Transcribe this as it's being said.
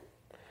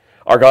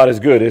Our God is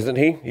good, isn't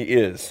He? He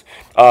is.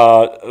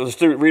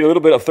 Let's read a little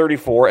bit of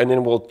 34, and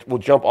then we'll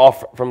jump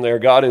off from there.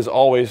 God is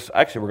always,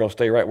 actually we're going to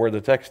stay right where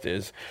the text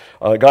is.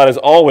 God is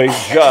always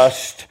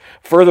just.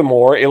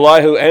 Furthermore,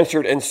 Elihu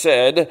answered and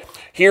said,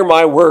 Hear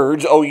my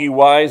words, O ye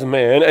wise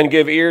men, and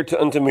give ear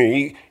unto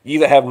me, ye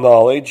that have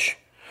knowledge.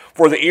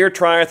 For the ear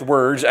trieth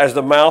words, as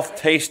the mouth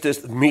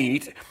tasteth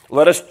meat.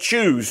 Let us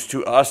choose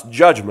to us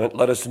judgment.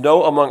 Let us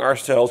know among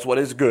ourselves what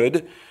is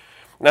good.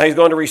 Now he's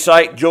going to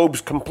recite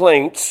Job's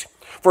complaints.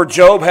 For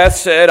Job hath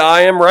said,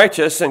 I am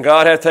righteous, and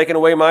God hath taken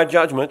away my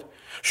judgment.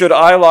 Should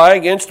I lie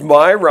against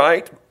my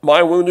right?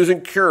 My wound is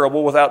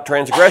incurable without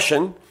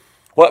transgression.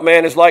 What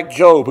man is like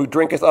Job, who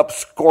drinketh up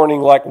scorning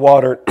like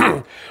water,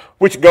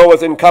 which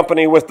goeth in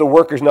company with the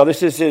workers? Now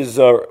this is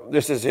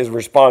his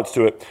response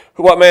to it.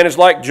 What man is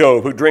like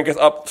Job, who drinketh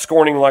up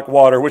scorning like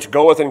water, which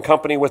goeth in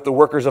company with the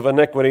workers of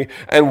iniquity,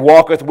 and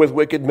walketh with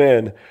wicked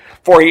men?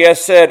 For he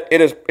has said,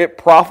 It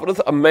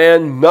profiteth a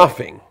man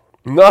nothing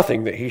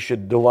that he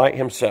should delight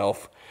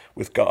himself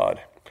with God.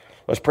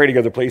 Let's pray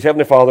together, please.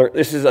 Heavenly Father,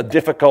 this is a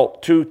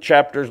difficult 2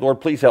 chapters. Lord,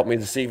 please help me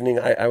this evening.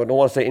 I don't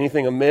want to say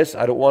anything amiss.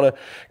 I don't want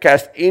to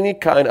cast any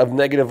kind of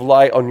negative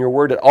light on your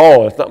word at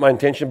all. It's not my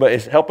intention, but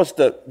it's help us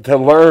to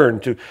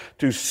learn, to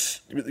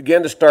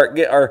begin to start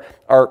get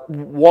our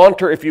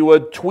wanter, if you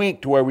would,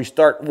 tweaked, where we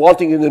start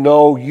wanting to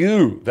know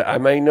you, that I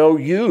may know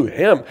you,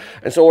 him.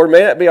 And so, Lord, may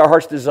that be our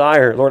heart's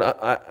desire. Lord,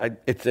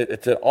 it's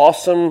an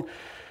awesome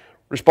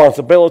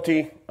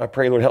responsibility. I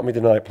pray, Lord, help me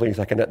tonight, please.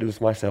 I cannot do this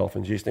myself.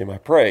 In Jesus' name I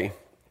pray.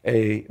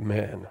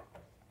 Amen.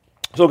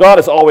 So God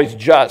is always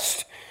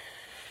just.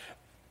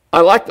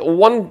 I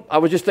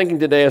was just thinking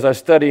today as I was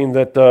studying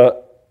that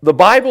the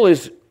Bible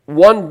is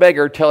one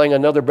beggar telling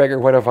another beggar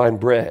where to find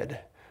bread.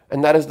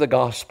 And that is the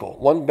gospel.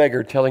 One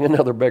beggar telling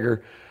another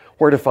beggar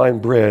where to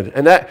find bread.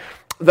 And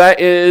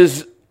that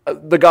is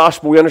the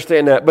gospel. We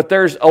understand that. But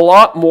there's a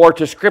lot more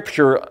to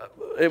Scripture.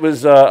 It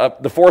was the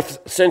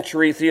 4th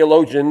century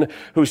theologian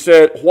who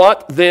said,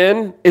 What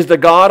then is the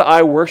God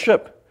I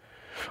worship?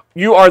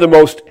 You are the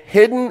most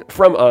hidden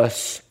from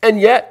us, and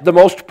yet the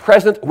most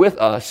present with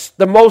us,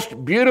 the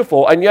most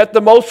beautiful, and yet the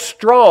most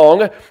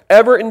strong,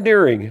 ever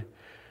enduring,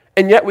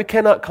 and yet we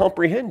cannot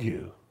comprehend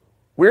you.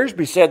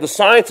 Wiersbe said the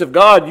science of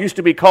God used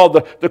to be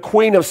called the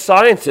queen of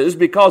sciences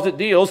because it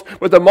deals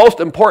with the most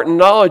important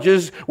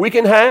knowledges we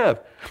can have,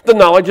 the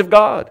knowledge of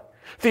God.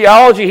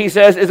 Theology, he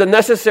says, is a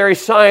necessary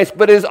science,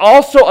 but it is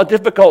also a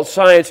difficult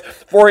science,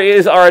 for it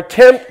is our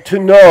attempt to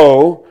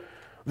know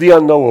the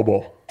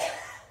unknowable.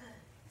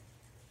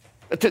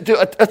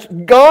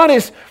 God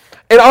is,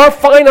 in our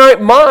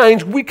finite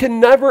minds, we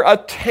can never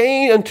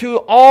attain unto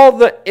all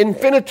the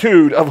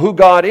infinitude of who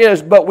God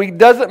is, but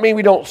doesn't mean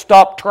we don't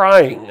stop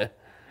trying.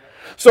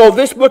 So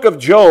this book of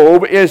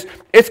Job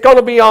it's going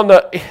to be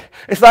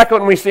it's like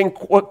when we sing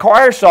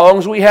choir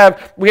songs, we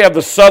have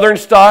the southern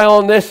style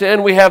on this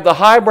end, we have the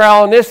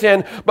highbrow on this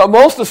end, but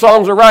most of the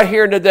songs are right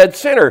here in the dead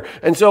center.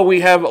 And so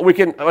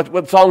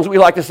what songs we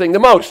like to sing the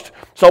most.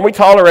 Some we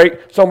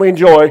tolerate, some we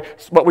enjoy,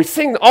 but we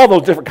sing all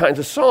those different kinds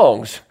of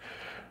songs.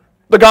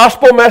 The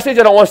gospel message,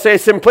 I don't want to say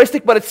it's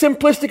simplistic, but it's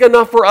simplistic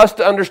enough for us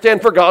to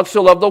understand, for God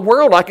so loved the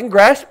world. I can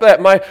grasp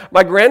that.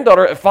 My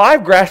granddaughter at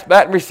 5 grasped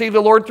that and received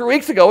the Lord 3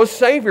 weeks ago as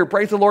Savior.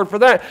 Praise the Lord for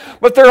that.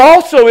 But there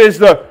also is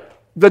the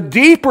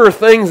deeper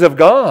things of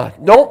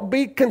God. Don't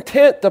be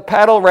content to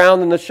paddle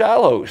around in the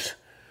shallows.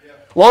 Yeah.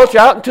 Launch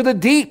out into the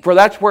deep, for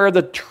that's where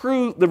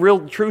the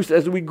real truth,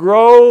 as we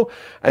grow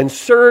and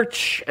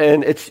search,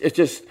 and it's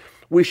just,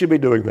 we should be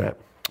doing that.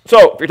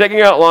 So, if you're taking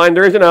an outline,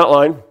 there is an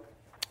outline.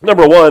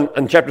 Number 1,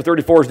 in chapter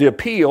 34 is the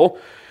appeal.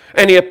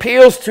 And he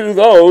appeals to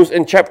those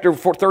in chapter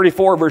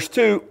 34, verse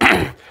 2.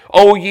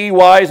 O ye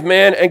wise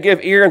men, and give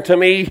ear unto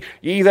me,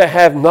 ye that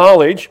have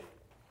knowledge.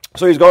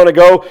 So he's going to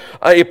go,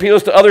 he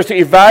appeals to others to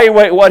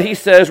evaluate what he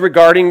says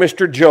regarding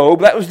Mr. Job.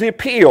 That was the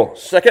appeal.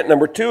 Second,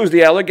 number 2 is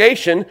the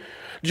allegation.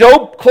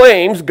 Job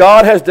claims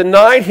God has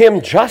denied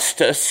him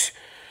justice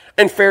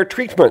and fair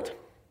treatment.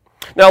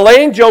 Now,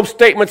 laying Job's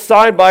statements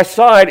side by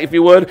side, if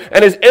you would,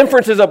 and his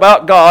inferences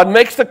about God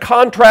makes the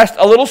contrast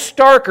a little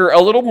starker,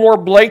 a little more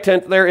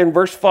blatant there in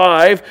verse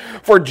 5.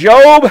 For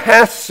Job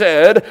hath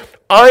said,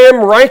 I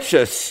am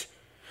righteous,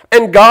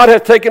 and God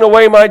hath taken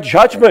away my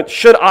judgment.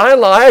 Should I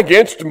lie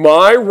against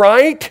my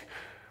right?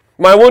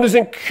 My wound is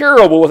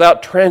incurable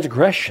without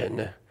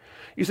transgression.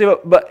 You say,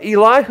 but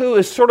Elihu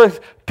is sort of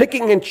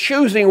picking and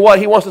choosing what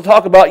he wants to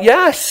talk about.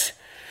 Yes,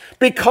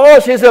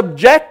 because his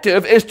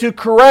objective is to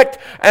correct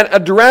and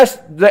address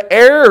the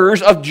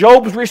errors of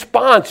Job's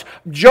response.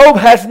 Job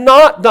has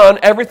not done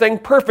everything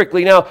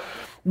perfectly. Now,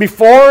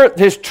 before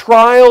his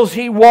trials,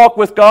 he walked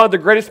with God, the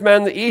greatest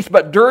man in the East.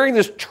 But during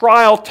this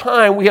trial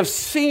time, we have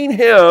seen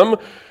him,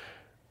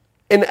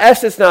 in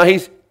essence now,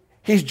 he's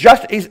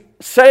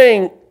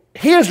saying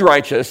he is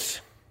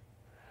righteous.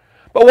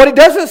 But what he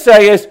doesn't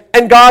say is,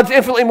 and God's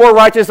infinitely more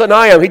righteous than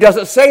I am. He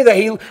doesn't say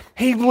that.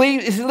 He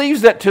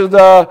leaves that to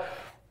the...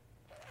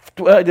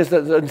 Well, it just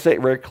doesn't say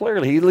it very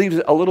clearly. He leaves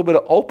it a little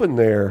bit open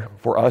there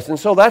for us. And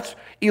so that's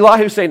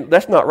Elihu saying,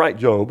 that's not right,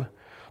 Job.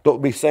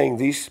 Don't be saying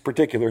these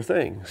particular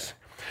things.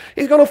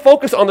 He's going to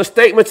focus on the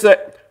statements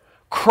that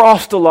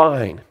cross the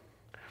line.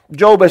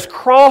 Job has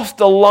crossed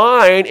the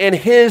line in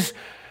his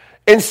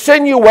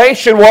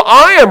insinuation, well,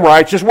 I am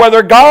righteous,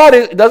 whether God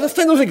is, doesn't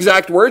say those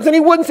exact words, and he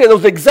wouldn't say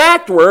those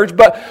exact words,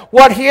 but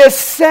what he has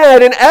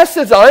said, in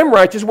essence, I'm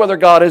righteous, whether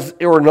God is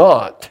or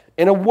not.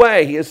 In a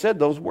way, he has said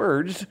those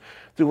words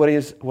through what he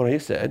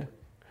has said.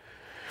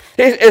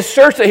 He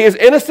asserts that he is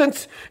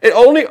innocent,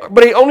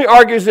 but he only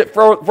argues that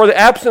for the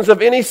absence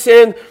of any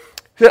sin,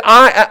 that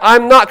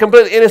I'm not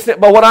completely innocent,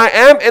 but what I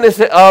am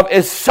innocent of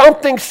is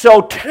something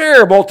so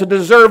terrible to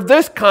deserve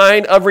this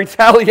kind of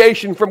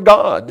retaliation from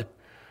God.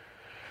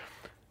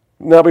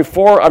 Now,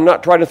 before, I'm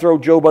not trying to throw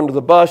Job under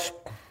the bus,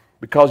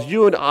 because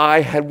you and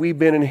I, had we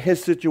been in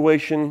his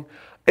situation,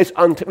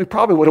 we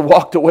probably would have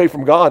walked away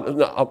from God.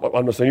 No,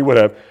 I'm not saying you would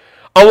have.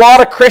 A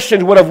lot of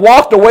Christians would have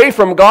walked away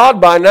from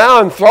God by now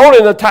and thrown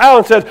in the towel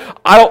and said,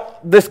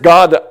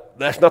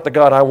 that's not the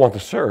God I want to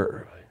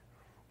serve.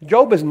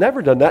 Job has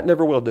never done that,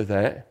 never will do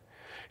that.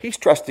 He's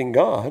trusting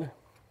God.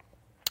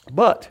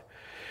 But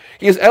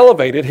he has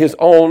elevated his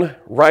own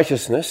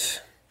righteousness.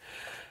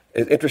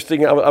 It's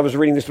interesting, I was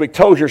reading this week,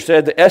 Tozer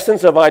said, the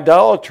essence of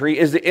idolatry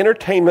is the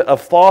entertainment of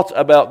thoughts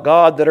about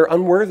God that are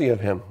unworthy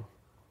of him.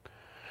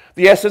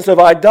 The essence of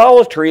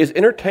idolatry is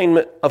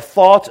entertainment of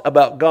thoughts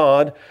about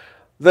God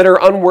that are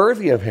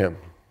unworthy of him.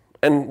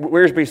 And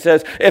Wiersbe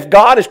says, if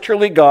God is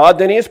truly God,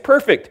 then he is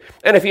perfect.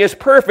 And if he is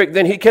perfect,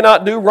 then he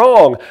cannot do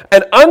wrong.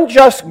 An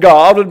unjust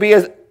God would be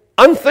as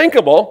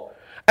unthinkable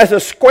as a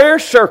square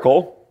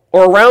circle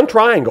or a round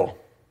triangle.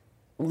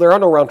 There are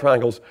no round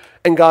triangles,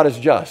 and God is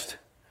just.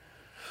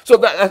 So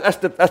that's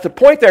the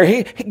point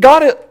there.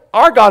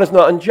 Our God is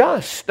not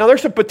unjust. Now,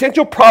 there's some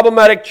potential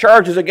problematic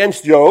charges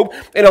against Job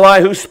in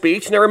Elihu's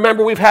speech. Now,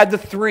 remember, we've had the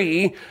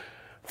three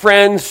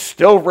friends,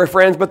 still we're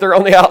friends, but they're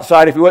on the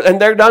outside, if you will, and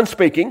they're done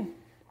speaking.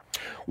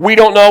 We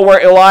don't know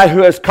where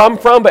Elihu has come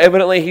from, but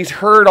evidently he's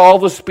heard all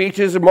the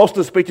speeches, and most of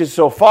the speeches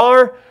so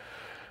far.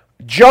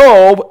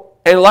 Job,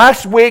 and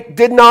last week,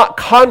 did not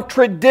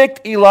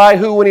contradict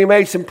Elihu when he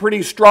made some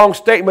pretty strong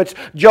statements.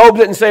 Job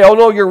didn't say, oh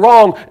no, you're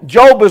wrong.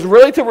 Job was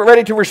really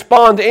ready to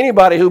respond to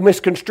anybody who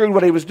misconstrued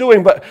what he was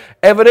doing, but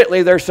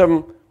evidently there's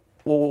some,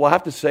 well, we'll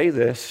have to say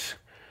this.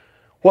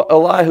 What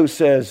Elihu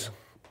says,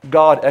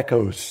 God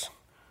echoes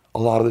a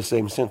lot of the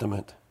same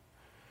sentiment.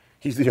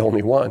 He's the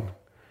only one.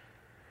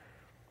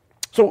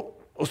 So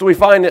we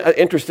find it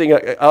interesting,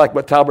 I like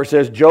what Talbert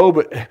says,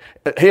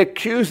 he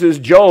accuses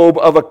Job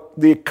of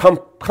the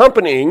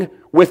accompanying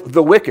with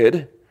the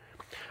wicked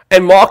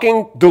and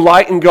mocking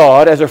delight in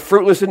God as a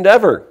fruitless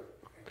endeavor.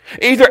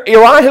 Either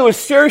Elihu is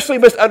seriously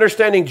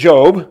misunderstanding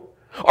Job,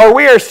 or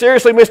we are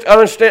seriously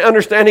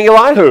misunderstanding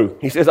Elihu.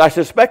 He says, I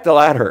suspect the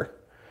latter.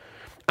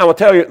 I will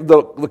tell you,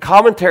 the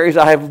commentaries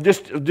I have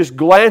just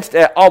glanced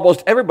at,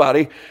 almost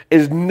everybody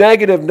is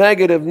negative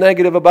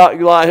about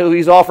Elihu.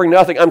 He's offering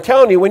nothing. I'm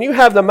telling you, when you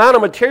have the amount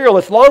of material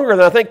that's longer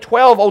than, I think,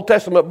 12 Old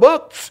Testament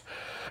books,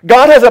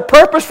 God has a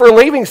purpose for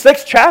leaving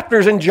 6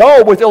 chapters in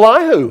Job with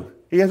Elihu.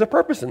 He has a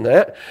purpose in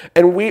that,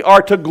 and we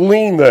are to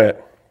glean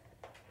that.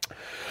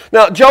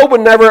 Now, Job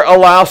would never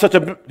allow such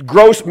a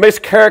gross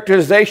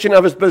mischaracterization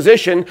of his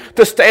position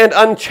to stand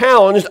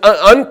unchallenged,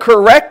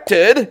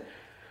 uncorrected,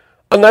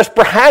 unless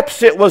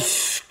perhaps it was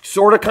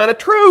sort of kind of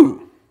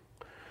true.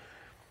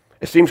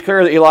 It seems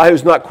clear that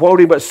Elihu's not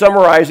quoting, but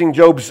summarizing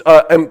Job's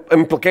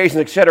implications,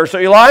 etc. So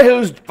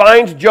Elihu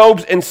finds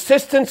Job's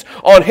insistence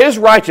on his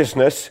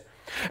righteousness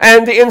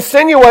and the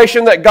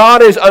insinuation that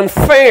God is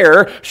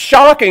unfair,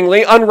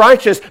 shockingly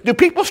unrighteous. Do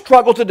people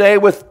struggle today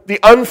with the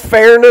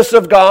unfairness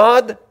of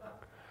God?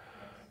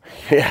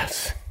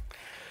 Yes.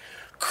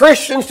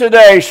 Christians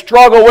today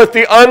struggle with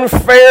the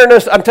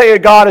unfairness. I'm telling you,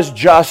 God is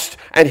just,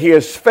 and he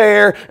is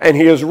fair, and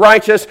he is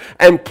righteous.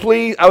 And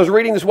please, I was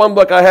reading this one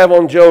book I have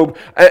on Job,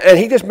 and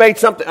he just made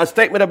a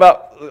statement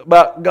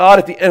about God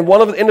at the end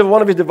of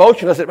one of his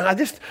devotions. I said, man,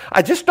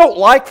 I just don't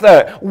like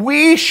that.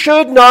 We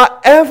should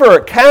not ever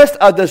cast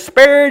a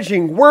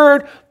disparaging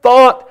word,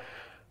 thought,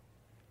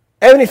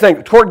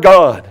 anything toward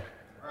God.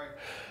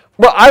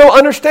 Well, I don't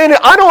understand it.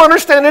 I don't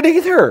understand it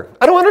either.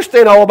 I don't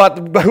understand all about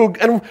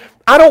and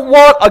I don't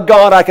want a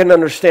God I can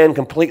understand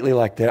completely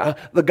like that.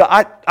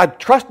 I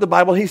trust the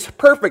Bible. He's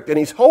perfect and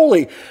he's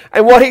holy.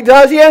 And what he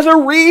does, he has a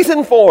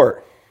reason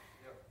for.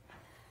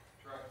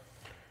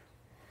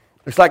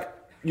 It's like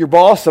your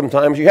boss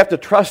sometimes. You have to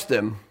trust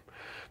him,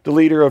 the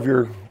leader of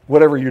your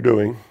whatever you're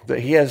doing,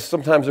 that he has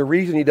sometimes a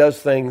reason he does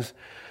things.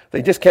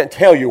 They just can't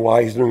tell you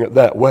why he's doing it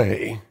that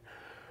way.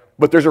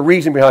 But there's a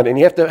reason behind it, and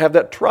you have to have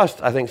that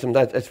trust. I think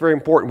sometimes it's very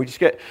important.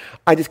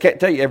 I just can't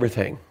tell you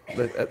everything.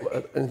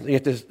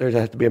 There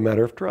has to be a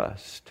matter of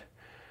trust.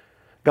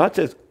 God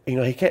says,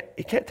 he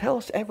can't tell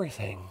us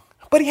everything,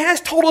 but he has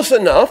told us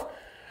enough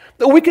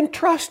that we can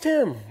trust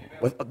him.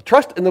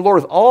 Trust in the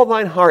Lord with all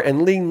thine heart,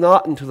 and lean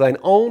not into thine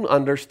own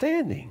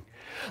understanding.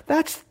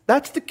 That's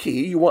the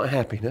key. You want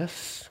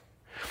happiness.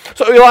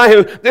 So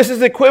Elihu, this is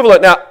the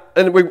equivalent now,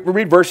 and we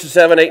read verses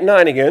 7, 8, and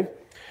 9 again.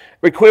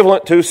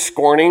 Equivalent to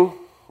scorning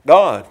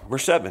God.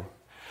 Verse 7.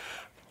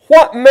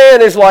 What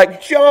man is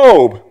like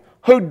Job,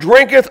 who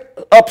drinketh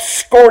up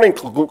scorning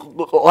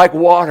like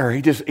water.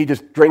 He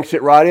just drinks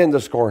it right into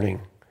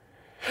scorning.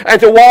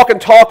 And to walk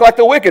and talk like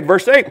the wicked,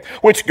 verse 8,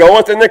 which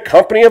goeth in the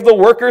company of the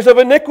workers of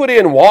iniquity,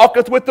 and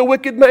walketh with the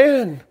wicked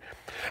man.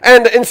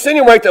 And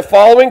insinuate that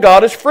following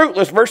God is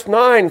fruitless, verse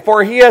 9,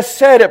 for he has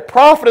said, it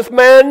profiteth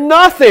man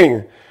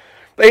nothing,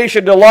 that he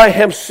should delight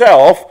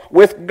himself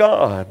with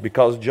God,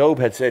 because Job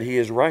had said he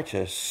is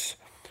righteous.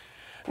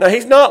 Now,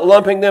 he's not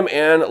lumping them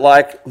in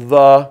like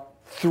the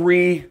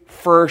three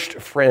first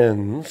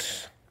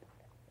friends.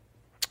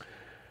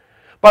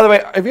 By the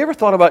way, have you ever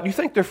thought about, do you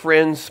think they're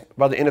friends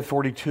by the end of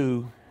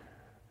 42? Do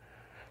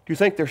you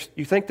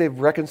think they've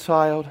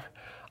reconciled?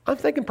 I'm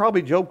thinking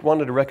probably Job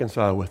wanted to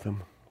reconcile with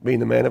them, being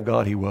the man of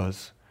God he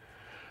was.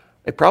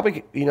 They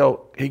probably,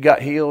 he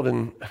got healed,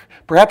 and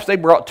perhaps they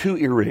brought 2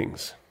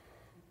 earrings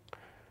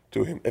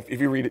to him. If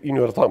you read it, you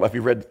know what I'm talking about. If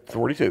you read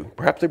 42,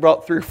 perhaps they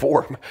brought 3 or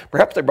 4.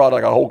 Perhaps they brought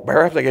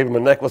perhaps they gave him a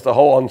necklace, a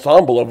whole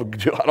ensemble of,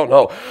 I don't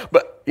know.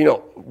 But,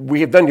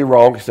 we have done you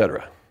wrong,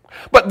 etc.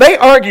 But they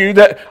argue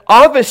that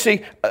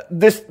obviously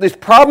this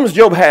problems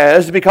Job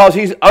has because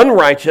he's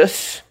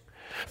unrighteous.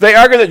 They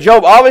argue that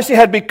Job obviously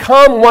had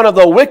become one of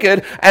the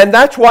wicked, and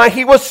that's why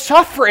he was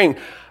suffering.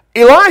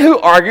 Elihu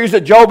argues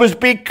that Job is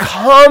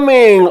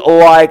becoming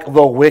like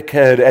the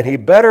wicked, and he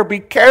better be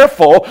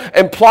careful,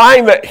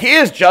 implying that he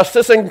is just,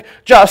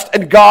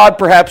 and God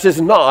perhaps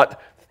is not.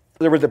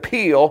 There was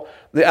appeal.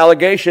 The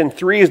allegation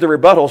 3 is the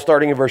rebuttal,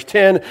 starting in verse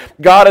 10.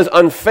 God is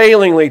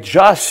unfailingly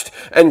just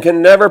and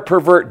can never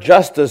pervert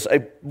justice.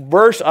 A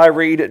verse I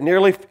read at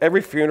nearly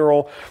every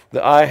funeral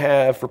that I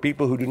have for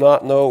people who do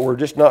not know or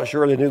just not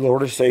sure they knew the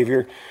Lord as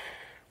Savior.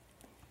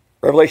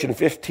 Revelation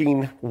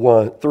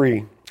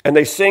 15:3. And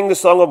they sing the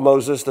song of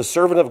Moses, the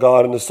servant of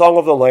God, and the song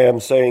of the Lamb,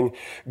 saying,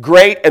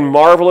 great and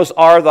marvelous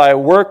are thy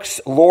works,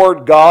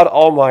 Lord God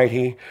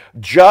Almighty.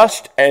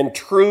 Just and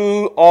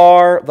true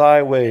are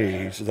thy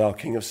ways, thou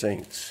King of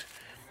saints.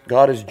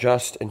 God is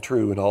just and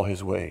true in all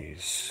his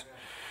ways.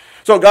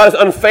 So God is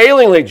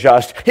unfailingly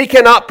just. He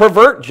cannot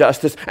pervert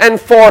justice. And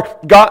for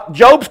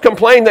Job's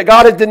complaint that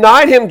God has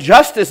denied him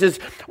justice is,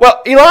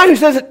 Elihu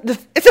says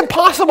it's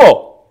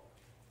impossible.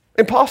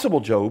 Impossible,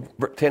 Job.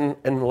 10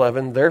 and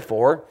 11,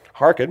 therefore,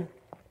 hearken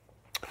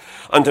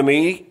unto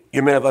me,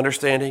 you men of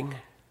understanding.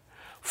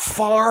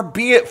 Far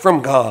be it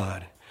from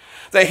God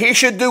that he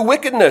should do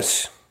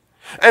wickedness.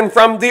 And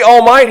from the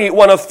Almighty,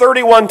 one of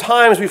 31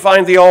 times we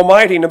find the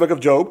Almighty in the book of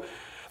Job,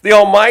 the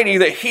Almighty,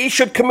 that he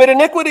should commit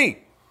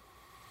iniquity.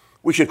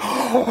 We should,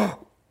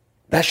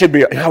 that should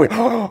be,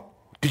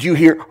 did you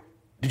hear?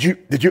 Did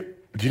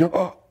you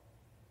know?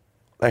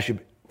 That should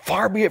be,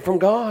 far be it from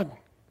God.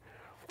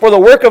 For the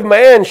work of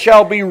man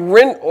shall be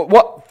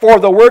for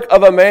the work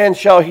of a man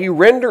shall he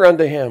render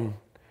unto him,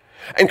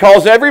 and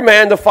cause every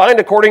man to find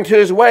according to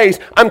his ways.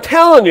 I'm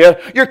telling you,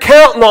 you're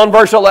counting on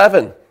verse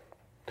 11.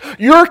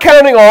 You're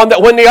counting on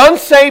that when the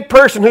unsaved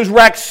person who's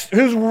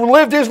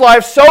lived his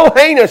life so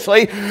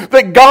heinously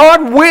that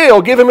God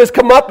will give him his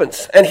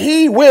comeuppance, and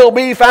he will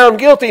be found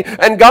guilty,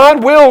 and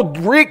God will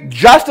wreak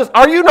justice.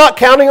 Are you not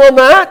counting on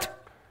that?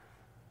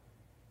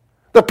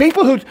 The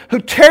people who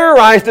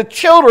terrorize the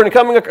children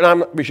coming,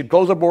 we should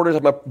close the borders,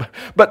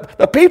 but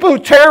the people who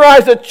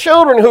terrorize the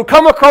children who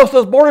come across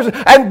those borders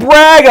and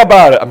brag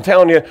about it, I'm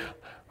telling you,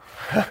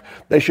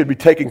 they should be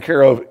taken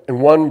care of in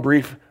one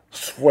brief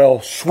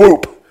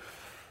swoop.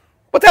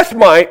 But that's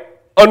my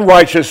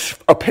unrighteous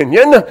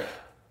opinion.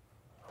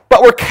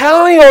 But we're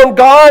counting on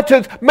God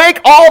to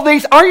make all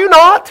these, are you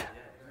not?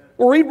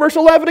 We'll read verse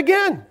 11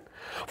 again.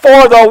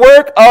 For the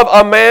work of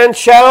a man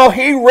shall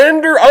he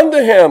render unto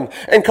him,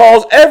 and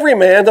cause every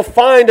man to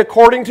find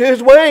according to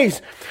his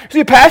ways.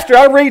 See, Pastor,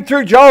 I read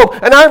through Job,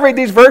 and I read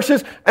these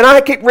verses, and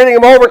I keep reading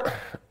them over.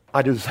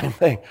 I do the same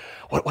thing.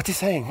 What's he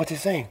saying? What's he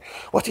saying?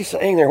 What's he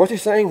saying there? What's he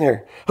saying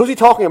there? Who's he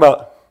talking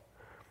about?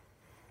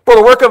 For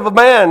the work of a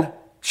man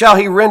shall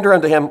he render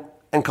unto him,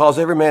 and cause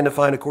every man to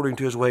find according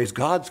to his ways.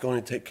 God's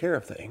going to take care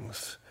of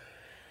things.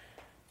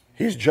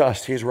 He's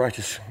just, he's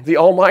righteous. The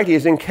Almighty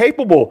is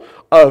incapable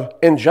of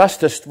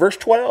injustice. Verse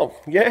 12,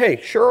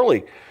 yea,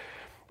 surely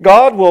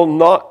God will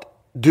not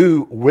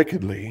do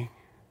wickedly,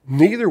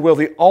 neither will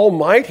the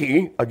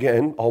Almighty,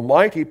 again,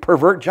 Almighty,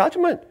 pervert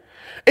judgment.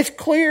 It's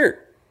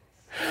clear.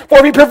 For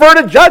if he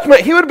perverted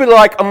judgment, he would be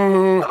like,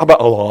 about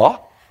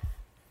Allah.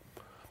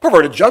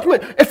 Perverted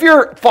judgment. If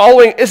you're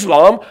following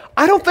Islam,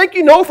 I don't think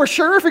you know for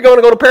sure if you're going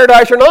to go to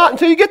paradise or not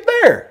until you get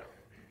there.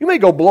 You may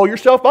go blow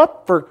yourself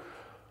up for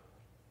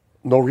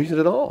no reason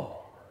at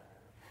all.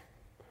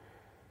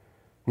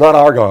 Not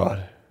our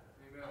God.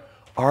 Amen.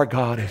 Our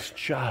God is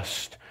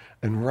just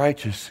and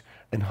righteous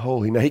and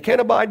holy. Now, he can't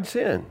abide in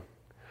sin.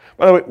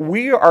 By the way,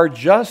 we are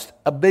just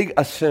as big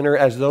a sinner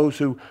as those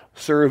who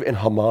serve in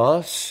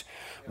Hamas,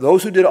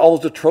 those who did all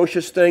those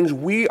atrocious things.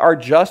 We are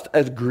just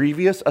as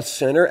grievous a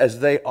sinner as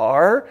they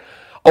are.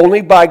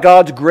 Only by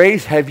God's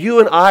grace have you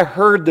and I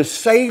heard the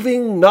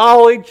saving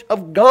knowledge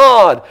of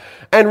God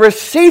and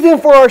received Him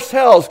for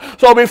ourselves.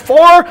 So before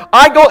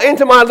I go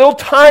into my little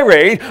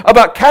tirade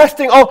about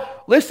casting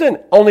all, listen,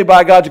 only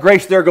by God's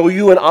grace there go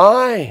you and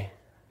I.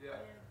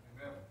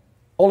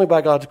 Only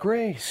by God's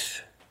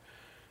grace.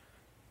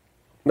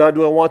 Now,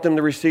 do I want them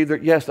to receive their...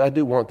 Yes, I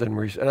do want them to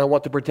receive. And I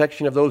want the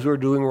protection of those who are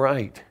doing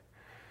right.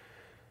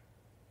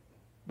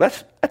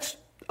 That's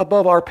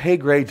above our pay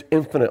grades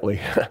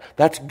infinitely.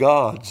 That's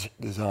God's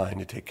design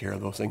to take care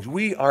of those things.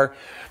 We are,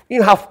 you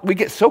know how we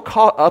get so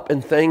caught up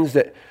in things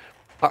that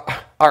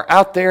are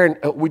out there,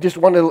 and we just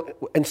want to,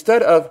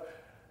 instead of,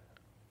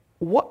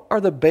 what are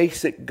the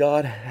basic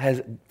God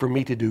has for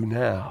me to do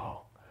now?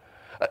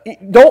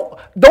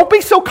 Don't be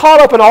so caught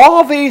up in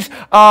all of these,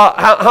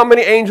 how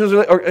many angels,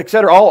 or et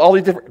cetera, all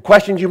these different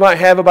questions you might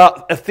have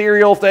about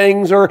ethereal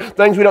things or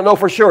things we don't know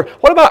for sure.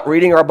 What about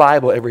reading our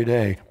Bible every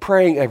day,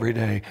 praying every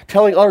day,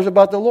 telling others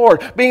about the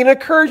Lord, being an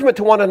encouragement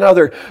to one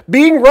another,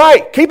 being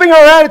right, keeping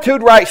our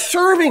attitude right,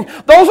 serving?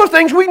 Those are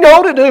things we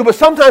know to do, but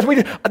sometimes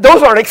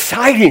those aren't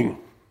exciting.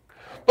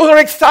 Those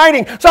aren't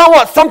exciting. So I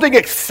want something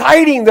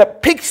exciting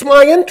that piques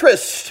my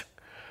interest.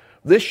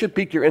 This should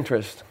pique your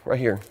interest right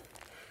here.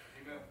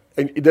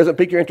 And it doesn't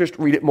pique your interest,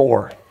 read it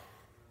more.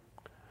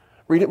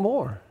 Read it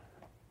more.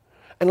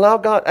 And allow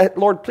God,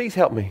 Lord, please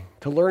help me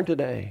to learn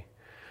today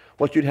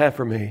what you'd have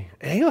for me.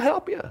 And He'll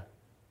help you.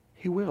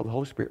 He will. The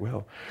Holy Spirit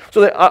will. So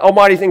the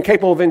Almighty is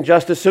incapable of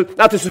injustice. So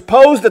now to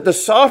suppose that the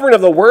sovereign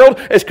of the world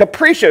is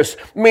capricious,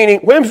 meaning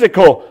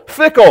whimsical,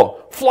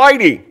 fickle,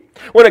 flighty,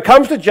 when it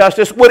comes to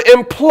justice, would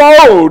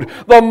implode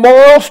the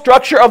moral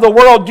structure of the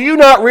world. Do you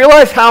not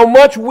realize how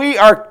much we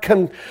are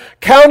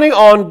counting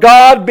on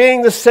God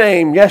being the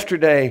same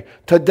yesterday,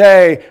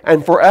 today,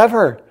 and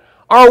forever?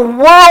 Our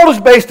world is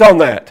based on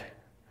that.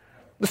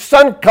 The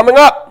sun coming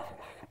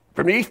up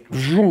from the east,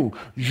 zoom,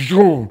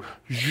 zoom,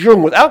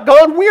 zoom. Without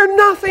God, we are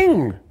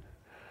nothing.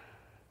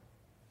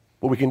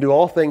 But we can do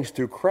all things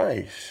through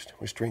Christ,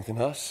 who strengthens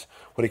us,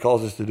 what He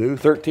calls us to do.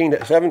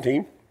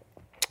 13-17.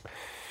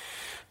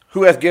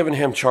 Who hath given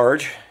him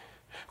charge?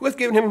 Who hath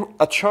given him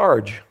a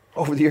charge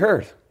over the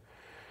earth?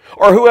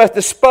 Or who hath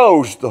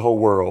disposed the whole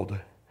world?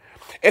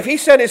 If he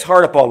set his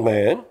heart upon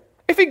man,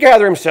 if he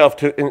gather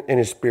himself in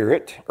his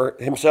spirit, or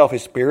himself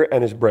his spirit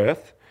and his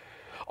breath,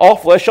 all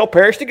flesh shall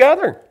perish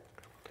together,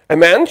 and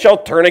man shall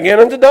turn again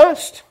unto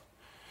dust.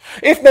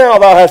 If now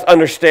thou hast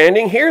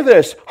understanding, hear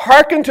this.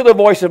 Hearken to the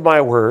voice of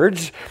my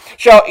words.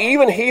 Shall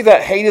even he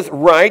that hateth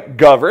right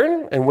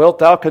govern? And wilt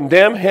thou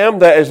condemn him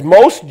that is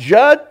most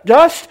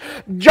just?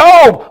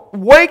 Job,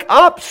 wake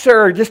up,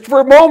 sir, just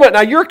for a moment.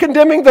 Now you're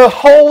condemning the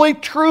holy,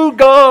 true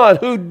God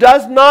who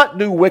does not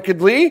do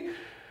wickedly.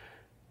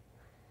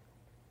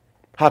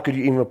 How could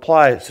you even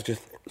apply such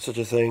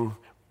a thing?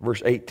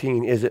 Verse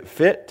 18, is it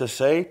fit to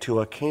say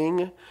to a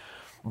king,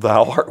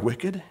 thou art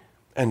wicked,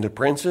 and to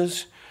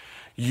princes,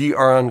 ye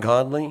are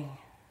ungodly?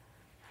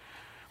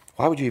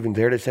 Why would you even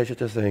dare to say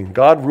such a thing?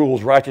 God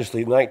rules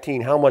righteously.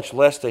 19, how much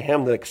less to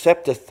him that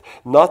accepteth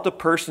not the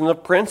person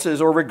of princes,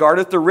 or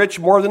regardeth the rich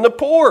more than the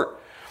poor?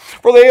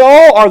 For they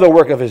all are the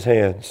work of his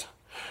hands.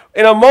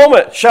 In a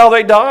moment shall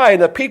they die,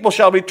 and the people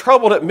shall be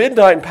troubled at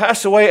midnight and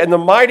pass away, and the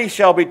mighty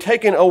shall be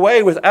taken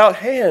away without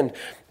hand.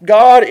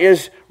 God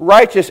is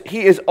righteous.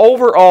 He is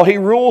over all. He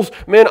rules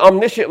men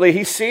omnisciently.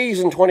 He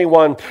sees in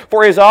 21.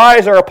 For his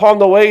eyes are upon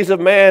the ways of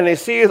man, and he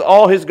seeth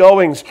all his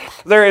goings.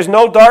 There is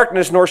no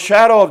darkness nor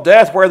shadow of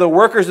death where the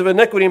workers of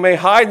iniquity may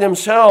hide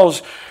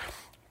themselves.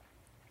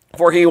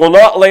 For he will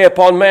not lay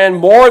upon man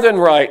more than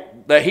right,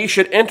 that he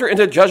should enter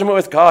into judgment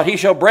with God. He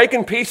shall break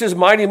in pieces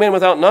mighty men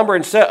without number,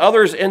 and set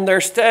others in their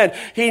stead.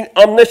 He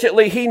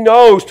omnisciently, he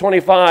knows,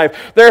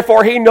 25.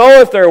 Therefore he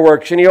knoweth their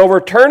works, and he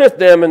overturneth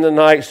them in the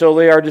night, so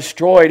they are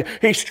destroyed.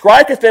 He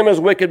striketh them as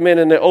wicked men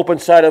in the open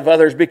sight of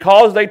others,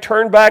 because they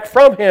turned back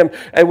from him,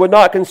 and would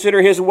not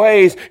consider his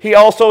ways. He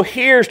also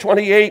hears,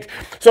 28,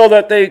 so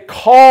that they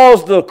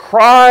cause the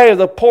cry of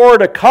the poor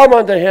to come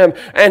unto him,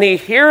 and he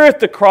heareth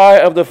the cry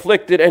of the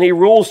afflicted, and he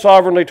rules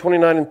sovereignly,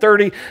 29 and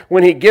 30.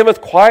 When he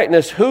giveth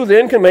quietness, who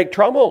then can make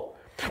trouble?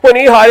 When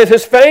he hideth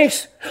his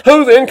face,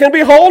 who then can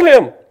behold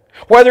him?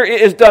 Whether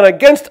it is done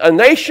against a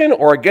nation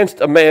or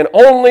against a man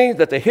only,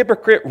 that the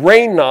hypocrite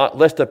reign not,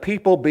 lest the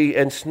people be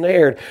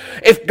ensnared.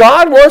 If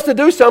God wants to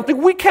do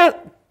something, we can't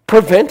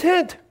prevent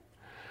it.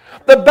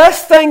 The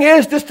best thing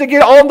is just to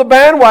get on the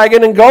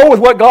bandwagon and go with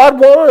what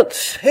God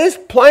wants. His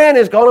plan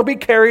is going to be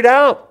carried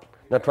out.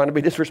 Not trying to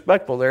be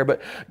disrespectful there,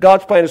 but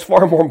God's plan is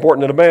far more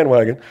important than a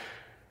bandwagon.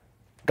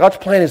 God's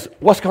plan is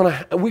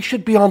we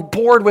should be on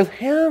board with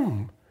Him.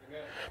 Amen.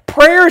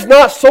 Prayer is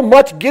not so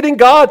much getting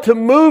God to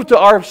move to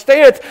our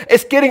stance,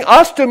 it's getting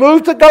us to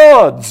move to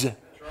God's. Right.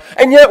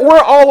 And yet we're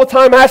all the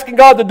time asking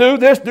God to do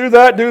this, do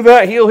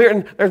that, heal here.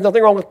 And there's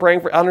nothing wrong with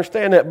praying I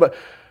understand that. But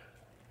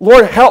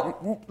Lord,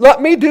 help, let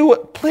me do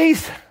it.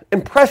 Please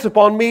impress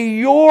upon me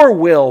your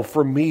will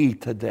for me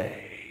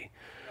today.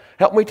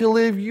 Help me to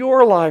live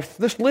your life.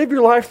 Just live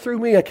your life through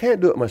me. I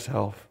can't do it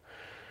myself.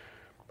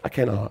 I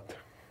cannot.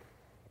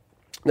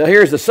 Now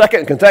here's the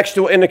second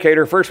contextual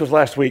indicator. First was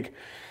last week.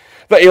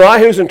 That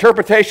Elihu's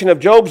interpretation of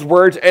Job's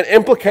words and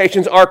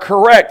implications are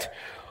correct.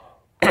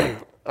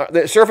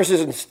 That surfaces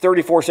in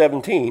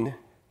 34:17.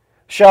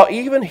 Shall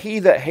even he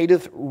that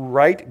hateth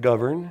right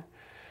govern?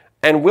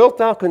 And wilt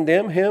thou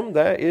condemn him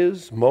that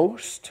is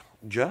most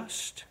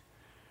just?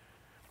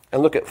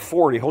 and look at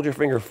 40. Hold your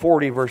finger,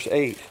 40 verse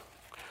 8.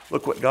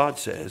 Look what God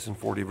says in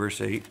 40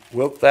 verse 8.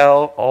 Wilt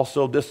thou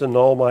also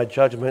disannul my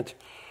judgment?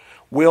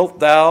 Wilt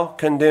thou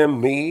condemn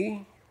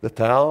me, that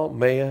thou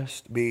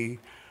mayest be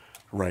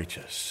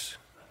righteous?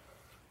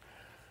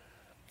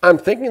 I'm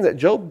thinking that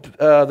Job,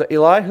 that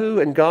Elihu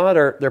and God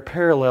they're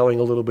paralleling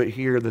a little bit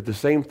here. That the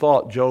same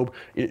thought, Job,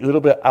 a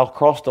little bit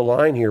across the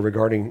line here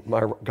regarding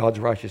God's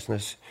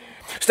righteousness.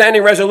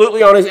 Standing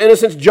resolutely on his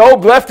innocence,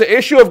 Job left the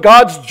issue of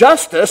God's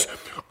justice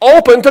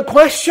open to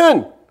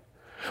question.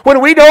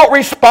 When we don't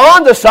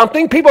respond to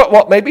something, people,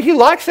 well, maybe he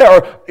likes that,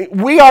 or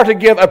we are to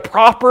give a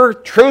proper,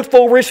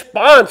 truthful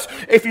response.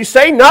 If you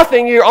say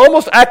nothing, you're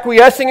almost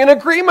acquiescing in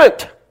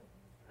agreement.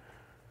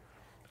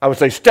 I would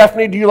say,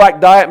 Stephanie, do you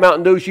like Diet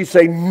Mountain Dew? She'd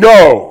say,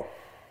 no.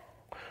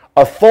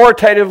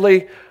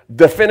 Authoritatively,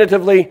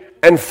 definitively,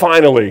 and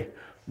finally,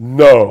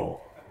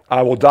 no.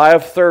 I will die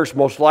of thirst,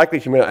 most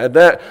likely, she may not add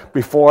that,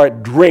 before I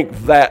drink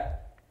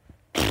that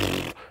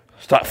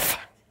stuff.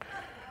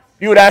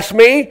 You would ask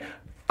me,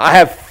 I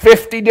have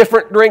 50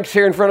 different drinks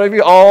here in front of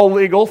you, all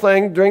legal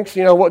drinks.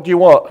 What do you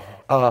want?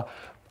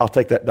 I'll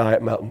take that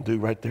Diet Mountain Dew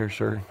right there,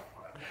 sir.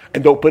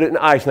 And don't put it in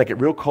ice, make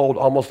it real cold,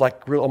 almost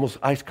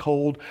ice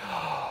cold.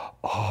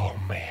 Oh,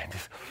 man.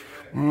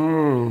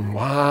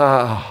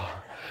 Wow.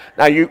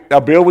 Now,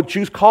 Bill would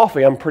choose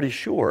coffee, I'm pretty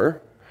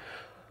sure.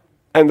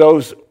 And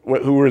those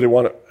who really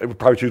want it would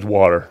probably choose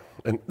water.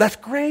 And that's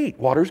great.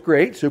 Water's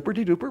great. Super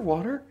de-duper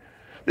water.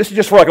 This is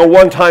just for like a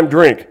one-time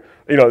drink.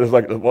 It's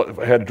like if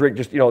I had a drink,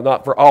 just,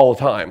 not for all the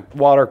time.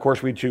 Water, of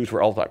course, we'd choose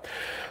for all the time.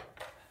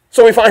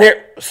 So we find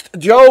here,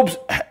 Job's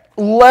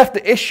left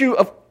the issue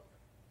of,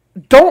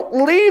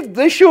 don't leave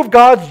the issue of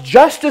God's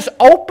justice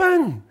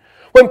open.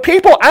 When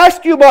people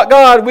ask you about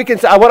God, we can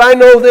say, what I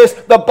know this,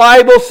 the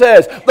Bible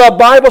says. The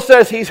Bible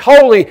says He's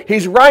holy,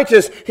 He's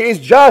righteous, He's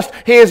just,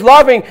 He is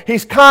loving,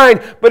 He's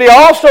kind, but He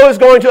also is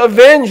going to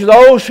avenge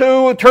those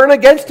who turn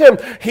against Him.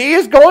 He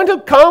is going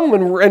to come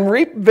and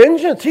reap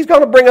vengeance. He's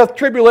going to bring a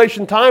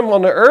tribulation time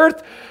on the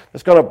earth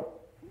that's going to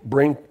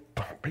bring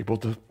people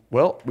to,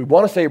 we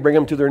want to say bring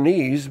them to their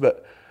knees,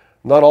 but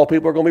not all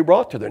people are going to be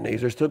brought to their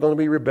knees. There's still going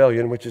to be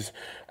rebellion, which is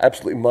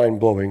absolutely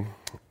mind-blowing.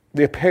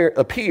 The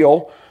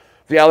appeal,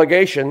 the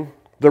allegation,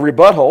 the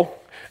rebuttal,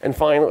 and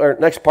finally,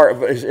 next part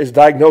of it is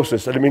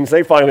diagnosis. I didn't mean to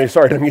say finally,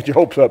 sorry, I didn't get your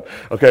hopes up.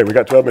 Okay, we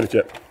got 12 minutes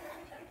yet.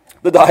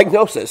 The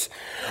diagnosis.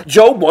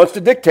 Job wants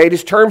to dictate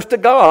his terms to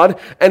God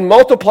and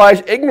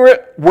multiplies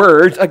ignorant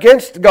words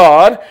against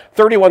God,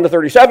 31 to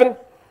 37.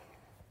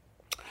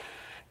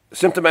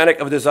 Symptomatic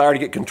of a desire to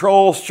get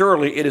control,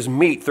 surely it is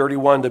meet,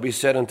 31, to be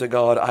said unto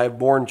God, I have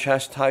borne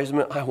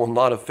chastisement, I will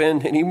not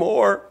offend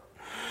anymore.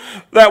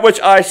 That which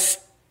I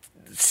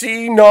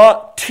see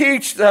not,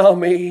 teach thou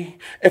me.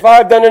 If I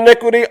have done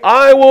iniquity,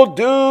 I will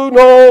do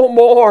no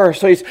more.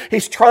 So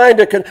he's trying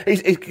to,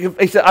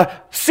 he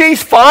said,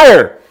 cease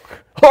fire.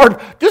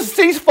 Lord, just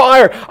cease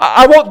fire.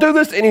 I won't do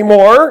this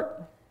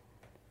anymore.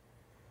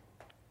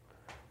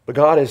 But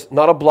God is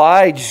not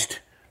obliged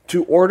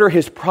to order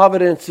His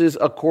providences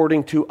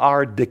according to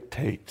our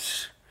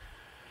dictates.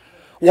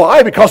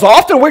 Why? Because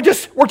often we're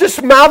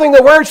just mouthing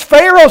the words.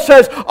 Pharaoh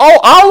says, "Oh,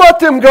 I'll let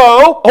them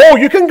go. Oh,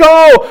 you can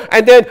go."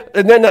 And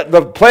then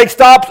the plague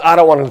stops. I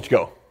don't want to let you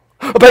go.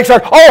 The plague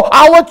starts. Oh,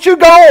 I'll let you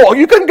go. Oh,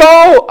 you can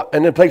go.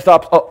 And then the plague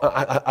stops. Oh,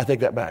 I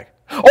take that back.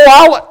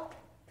 Oh,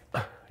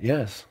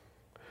 yes.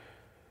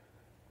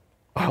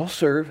 I'll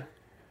serve.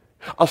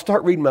 I'll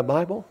start reading my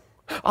Bible.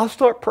 I'll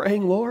start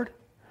praying, Lord.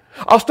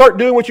 I'll start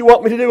doing what you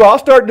want me to do. I'll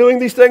start doing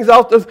these things. I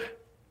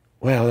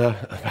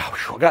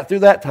got through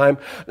that time.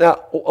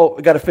 Now,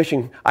 I got a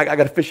fishing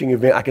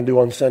event I can do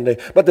on Sunday.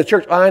 But the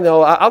church, I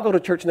know, I'll go to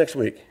church next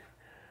week.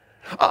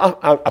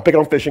 I pick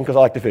on fishing because I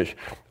like to fish.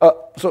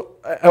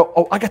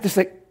 I got this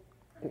thing.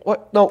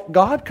 What? No,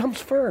 God comes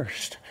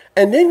first.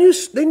 And then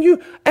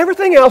you,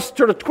 everything else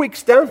sort of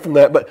tweaks down from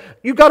that. But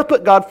you've got to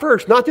put God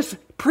first, not just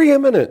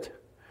preeminent.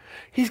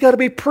 He's got to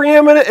be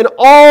preeminent in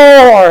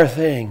all our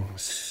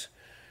things.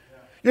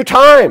 Your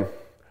time.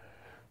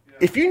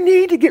 If you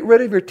need to get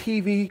rid of your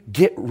TV,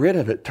 get rid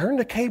of it. Turn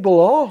the cable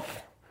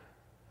off.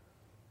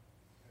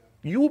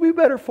 You will be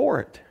better for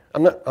it.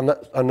 I'm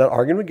not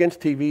arguing against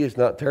TV. It's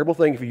not a terrible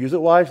thing if you use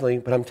it wisely,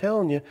 but I'm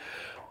telling you,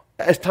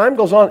 as time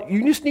goes on,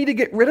 you just need to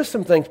get rid of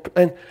some things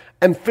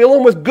and fill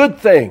them with good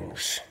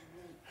things.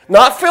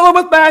 Not fill them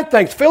with bad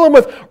things. Fill them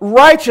with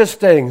righteous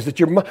things.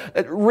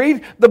 That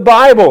read the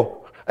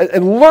Bible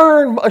and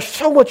learn. There's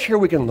so much here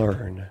we can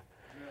learn.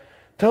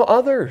 Tell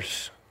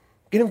others.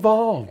 Get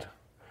involved.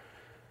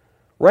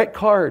 Write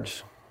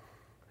cards.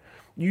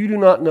 You do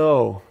not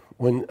know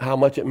how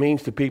much it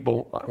means to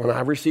people. When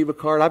I receive a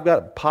card, I've got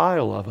a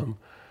pile of them.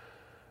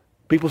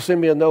 People send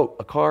me a note,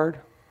 a card,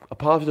 a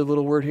positive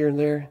little word here and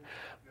there.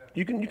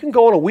 You can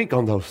go on a week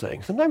on those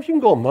things. Sometimes you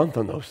can go a month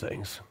on those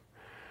things.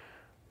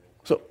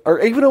 So, or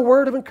even a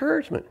word of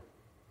encouragement.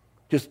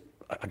 Just,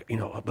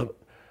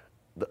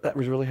 that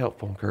was really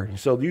helpful, encouraging.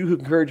 So you who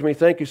encourage me,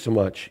 thank you so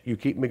much. You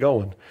keep me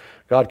going.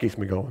 God keeps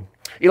me going.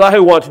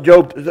 Elihu wants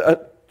Job.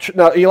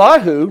 Now,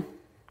 Elihu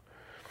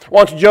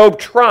wants Job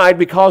tried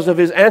because of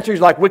his answers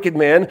like wicked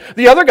men.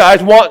 The other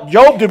guys want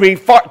Job to be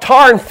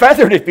tar and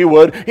feathered, if you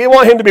would. They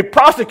want him to be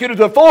prosecuted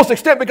to the fullest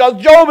extent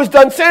because Job has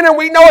done sin and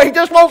we know it. He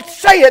just won't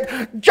say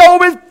it.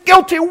 Job is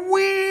guilty.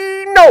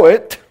 We know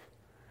it.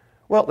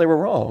 Well, they were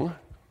wrong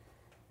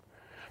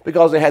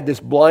because they had this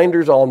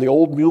blinders on, the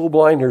old mule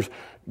blinders.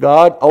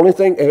 God, only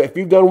thing, if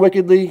you've done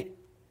wickedly,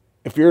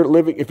 if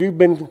you've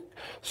been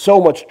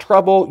so much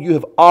trouble, you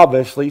have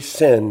obviously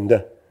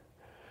sinned.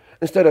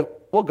 Instead of,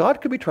 well,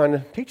 God could be trying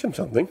to teach them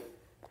something.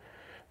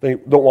 They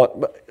don't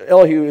want, but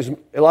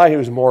Elihu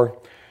is more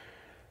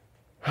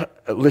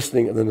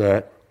listening than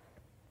that.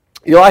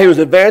 Elihu has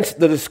advanced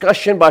the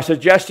discussion by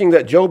suggesting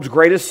that Job's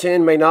greatest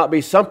sin may not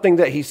be something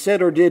that he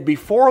said or did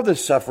before the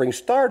suffering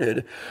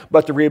started,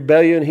 but the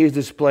rebellion he's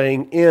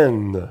displaying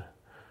in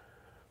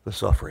the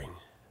suffering.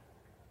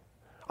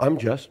 I'm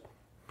just.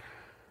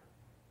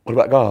 What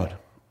about God?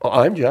 Oh,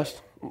 I'm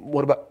just.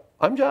 What about,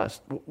 I'm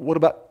just. What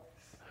about?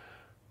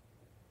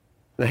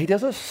 Now, he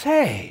doesn't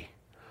say,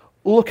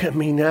 look at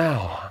me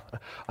now.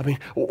 I mean,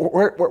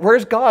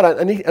 where's God?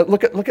 I need,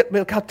 look at me,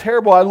 look how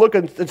terrible I look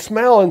and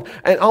smell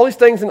and all these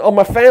things and on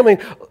my family.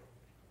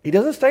 He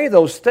doesn't say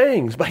those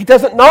things, but he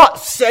doesn't not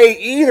say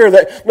either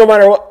that no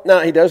matter what. Now,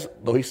 he does,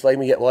 though he slay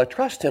me, yet will I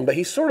trust him. But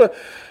he's sort of,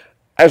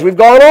 as we've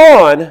gone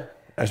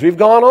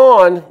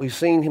on, we've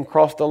seen him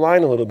cross the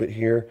line a little bit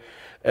here.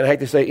 And I hate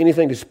to say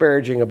anything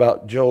disparaging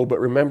about Job, but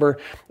remember,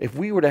 if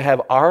we were to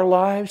have our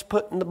lives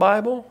put in the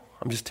Bible,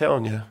 I'm just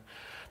telling you,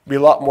 be a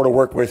lot more to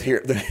work with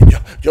here.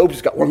 Job's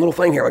just got one little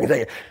thing here I can tell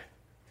you.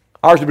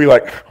 Ours would be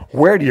like,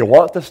 where do you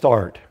want to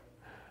start?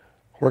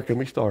 Where can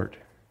we start?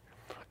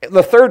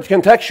 The third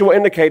contextual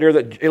indicator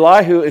that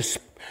Elihu is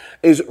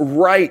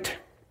right,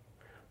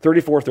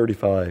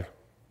 34:35.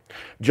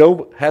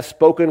 Job hath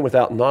spoken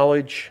without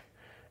knowledge,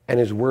 and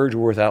his words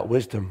were without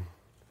wisdom.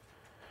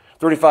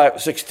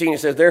 35:16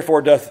 says,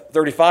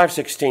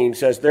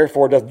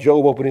 therefore doth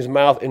Job open his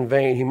mouth in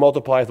vain. He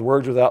multiplieth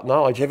words without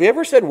knowledge. Have you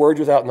ever said words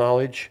without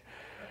knowledge?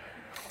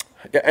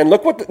 And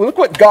look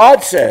what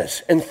God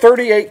says in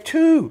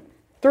 38:2.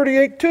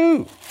 38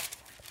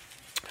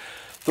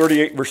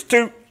 verse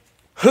 2.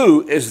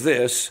 Who is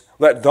this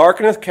that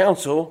darkeneth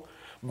counsel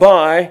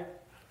by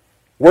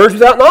words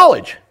without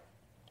knowledge?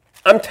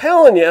 I'm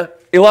telling you,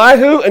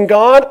 Elihu and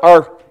God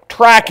are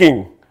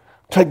tracking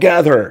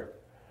together.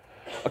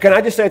 Can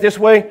I just say it this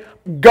way?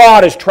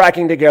 God is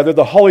tracking together.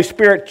 The Holy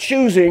Spirit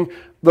choosing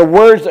the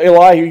words that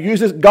Elihu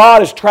uses.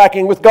 God is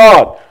tracking with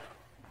God.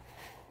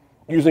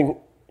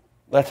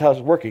 That's how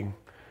it's working.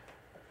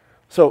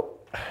 So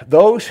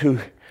those who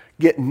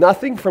get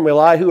nothing from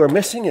Elihu are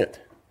missing it.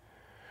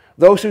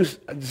 Those who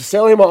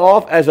sell him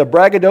off as a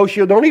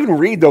braggadocio, don't even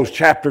read those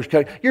chapters.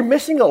 You're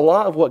missing a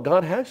lot of what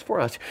God has for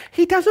us.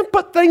 He doesn't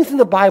put things in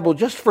the Bible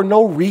just for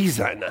no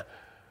reason.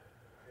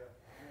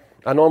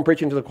 I know I'm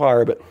preaching to the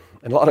choir, but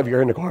a lot of you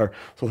are in the choir,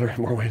 so there are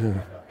more ways than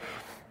that.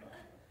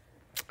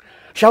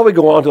 Shall we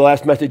go on to the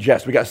last message?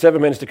 Yes, we got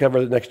 7 minutes to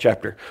cover the next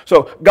chapter.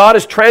 So God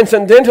is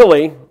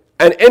transcendentally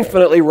and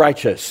infinitely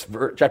righteous.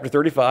 Chapter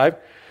 35.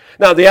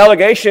 Now, the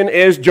allegation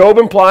is Job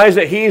implies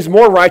that he is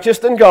more righteous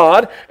than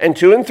God. And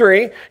 2 and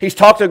 3, he's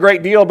talked a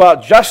great deal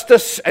about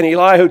justice, and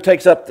Elihu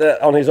takes up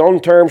on his own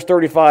terms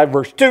 35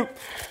 verse 2.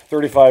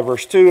 35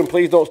 verse 2, and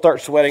please don't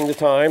start sweating the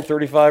time.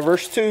 35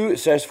 verse 2, it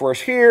says for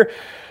us here,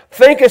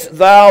 thinkest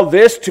thou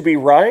this to be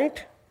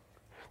right,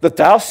 that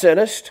thou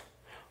saidest,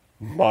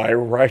 my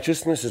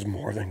righteousness is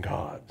more than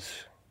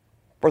God's?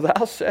 For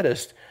thou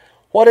saidest,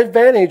 what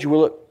advantage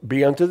will it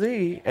be unto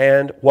thee,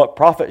 and what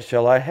profit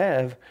shall I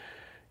have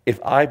if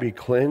I be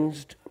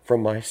cleansed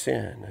from my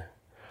sin?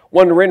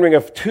 One rendering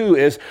of 2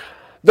 is,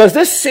 does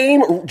this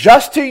seem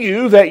just to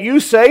you that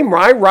you say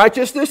my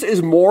righteousness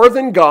is more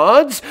than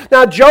God's?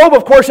 Now, Job,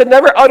 of course, had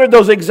never uttered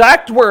those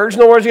exact words,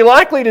 nor is he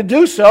likely to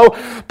do so,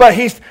 but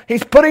he's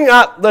putting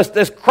out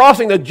this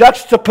crossing, the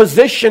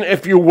juxtaposition,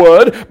 if you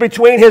would,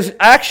 between his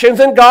actions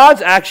and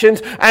God's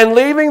actions, and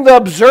leaving the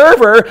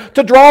observer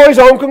to draw his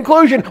own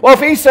conclusion. Well,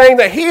 if he's saying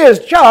that he is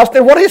just,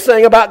 then what is he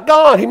saying about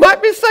God? He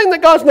might be saying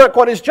that God's not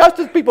quite as just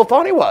as people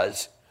thought he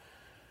was.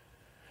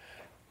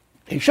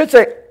 He should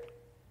say,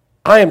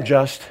 I am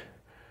just,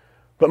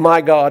 but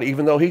my God,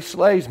 even though he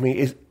slays me,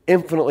 is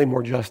infinitely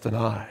more just than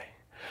I.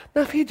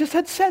 Now, if he just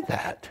had said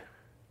that.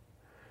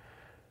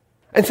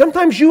 And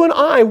sometimes you and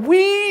I,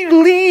 we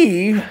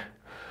leave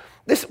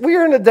this. We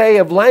are in a day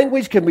of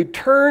language can be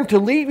turned to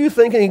leave you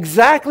thinking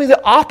exactly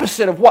the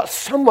opposite of what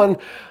someone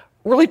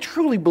really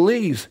truly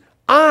believes.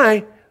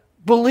 I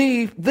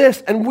believe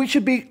this, and we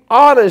should be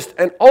honest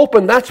and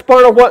open. That's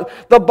part of what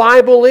the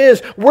Bible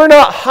is. We're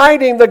not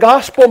hiding the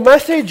gospel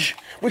message.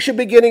 We should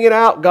be getting it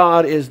out.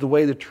 God is the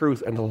way, the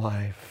truth, and the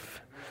life.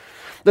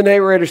 The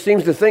narrator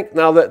seems to think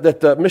now that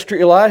Mr.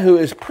 Elihu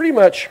is pretty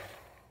much...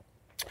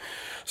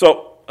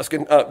 So,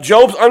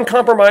 Job's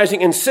uncompromising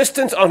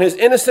insistence on his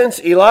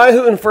innocence,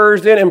 Elihu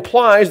infers then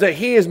implies that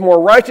he is more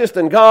righteous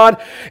than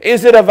God.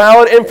 Is it a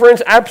valid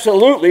inference?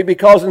 Absolutely,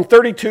 because in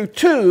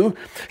 32:2,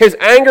 his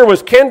anger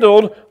was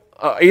kindled,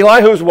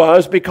 Elihu's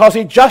was, because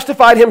he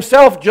justified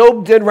himself,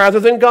 Job did, rather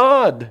than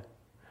God.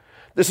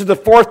 This is the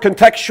fourth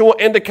contextual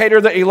indicator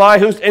that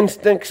Elihu's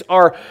instincts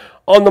are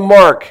on the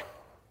mark.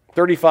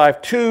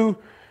 35:2,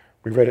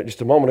 we read it just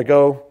a moment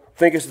ago.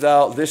 Thinkest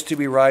thou this to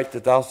be right,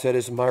 that thou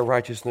saidest, my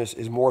righteousness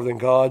is more than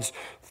God's?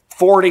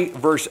 40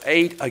 verse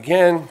 8,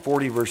 again,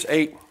 40 verse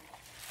 8.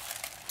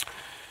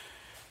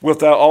 Wilt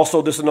thou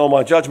also disannul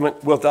my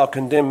judgment? Wilt thou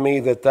condemn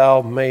me that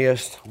thou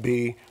mayest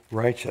be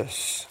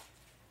righteous?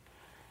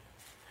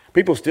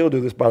 People still do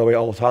this, by the way,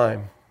 all the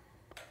time.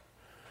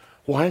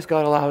 Why is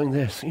God allowing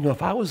this?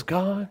 If I was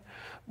God,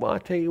 well, I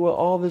tell you what,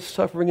 all this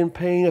suffering and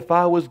pain, if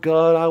I was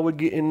God, I would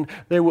get in.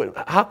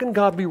 How can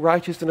God be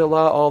righteous and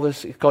allow all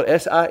this? It's called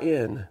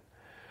S-I-N.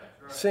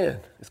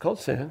 Sin. It's called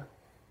sin.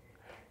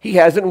 He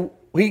hasn't,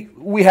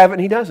 we haven't,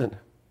 he doesn't.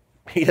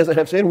 He doesn't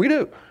have sin, we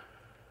do.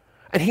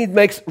 And he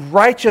makes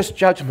righteous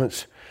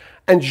judgments.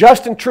 And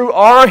just and true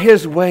are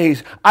his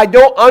ways. I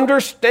don't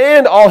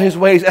understand all his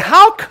ways.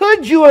 How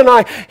could you and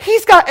I?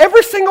 He's got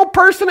every single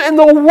person in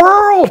the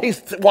world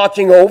he's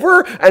watching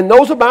over and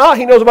knows about.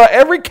 He knows about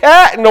every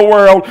cat in the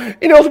world.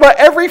 He knows about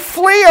every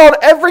flea on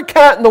every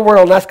cat in the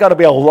world. And that's got to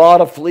be a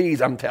lot of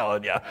fleas, I'm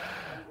telling you.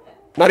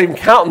 Not even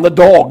counting the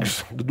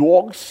dogs. The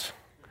dogs.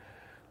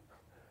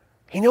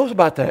 He knows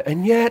about that.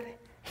 And yet,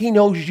 he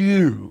knows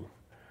you.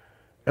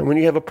 And when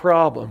you have a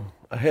problem,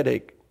 a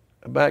headache,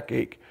 a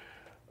backache,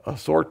 a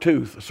sore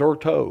tooth, a sore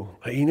toe,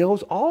 he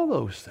knows all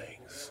those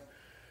things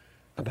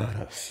about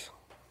us.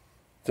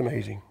 It's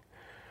amazing.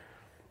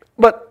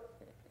 But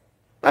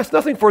that's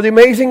nothing for the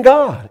amazing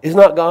God. Is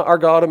not God, our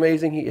God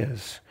amazing? He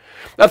is.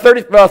 Now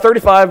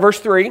 35 verse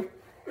 3,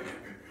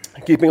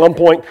 keeping on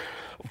point.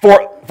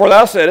 For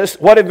thou saidest,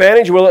 what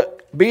advantage will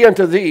it be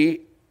unto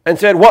thee? And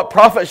said, what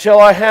profit shall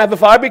I have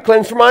if I be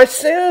cleansed from my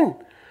sin?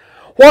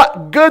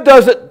 What good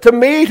does it to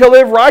me to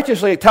live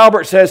righteously?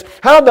 Talbert says,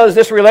 how does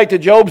this relate to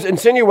Job's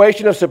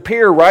insinuation of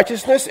superior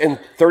righteousness in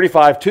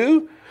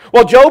 35:2?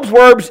 Well, Job's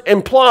words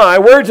imply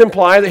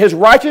that his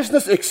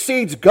righteousness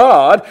exceeds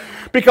God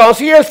because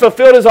he has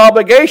fulfilled his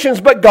obligations,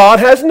 but God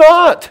has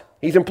not.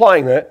 He's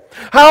implying that.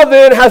 How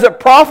then has it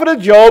profited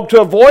Job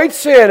to avoid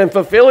sin and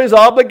fulfill his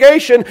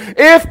obligation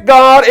if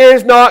God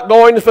is not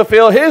going to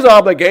fulfill his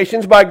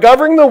obligations by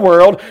governing the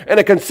world in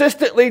a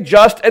consistently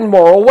just and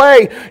moral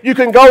way? You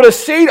can go to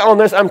seed on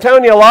this. I'm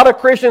telling you, a lot of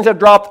Christians have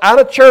dropped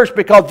out of church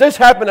because this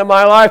happened in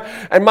my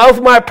life and both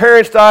of my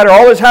parents died or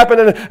all this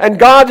happened and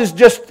God is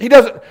just,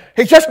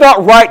 he's just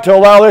not right to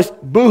allow this.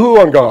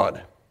 Boo-hoo on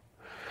God.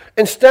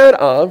 Instead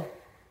of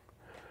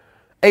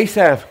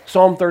Asaph,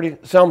 Psalm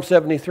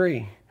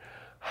 73.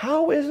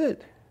 How is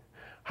it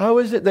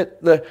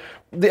that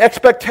the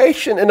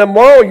expectation in the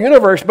moral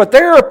universe, but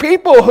there are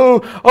people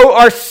who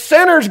are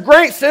sinners,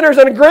 great sinners,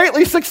 and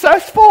greatly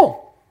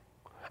successful.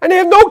 And they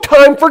have no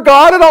time for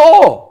God at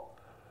all.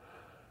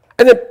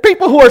 And the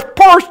people who are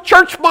poor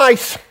church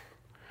mice,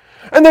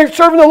 and they're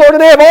serving the Lord, and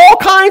they have all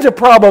kinds of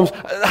problems.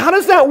 How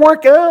does that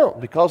work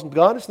out? Because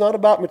God is not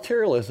about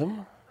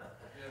materialism.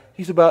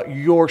 He's about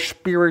your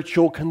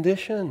spiritual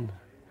condition.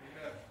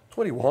 That's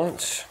what he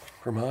wants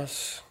from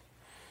us.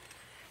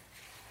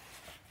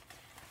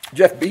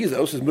 Jeff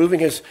Bezos is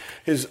moving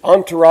his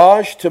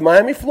entourage to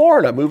Miami,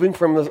 Florida, moving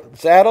from the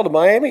saddle to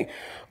Miami.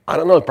 I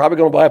don't know, he's probably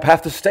going to buy up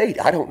half the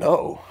state. I don't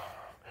know.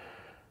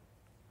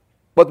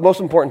 But the most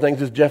important thing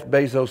is, does Jeff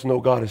Bezos know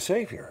God as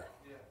Savior?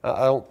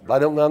 I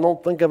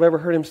don't think I've ever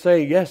heard him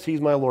say, yes, he's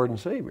my Lord and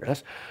Savior.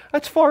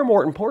 That's far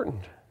more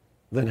important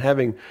than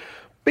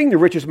being the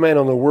richest man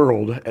in the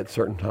world at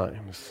certain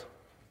times.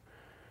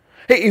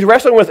 He's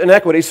wrestling with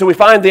inequity, so we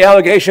find the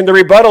allegation. The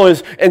rebuttal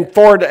is in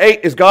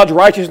 4-8 is God's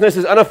righteousness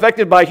is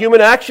unaffected by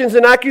human actions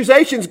and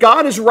accusations.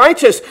 God is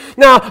righteous.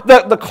 Now,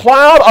 the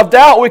cloud of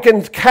doubt we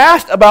can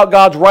cast about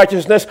God's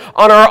righteousness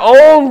on our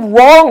own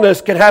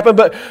wrongness can happen,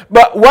 but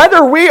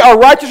whether we are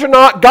righteous or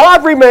not,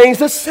 God remains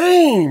the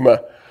same.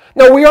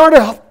 Now, we are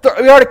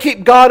to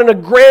keep God in a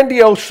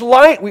grandiose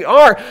light. We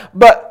are,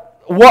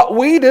 but what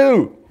we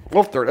do.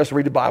 Well, let's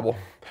read the Bible.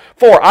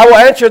 4, I will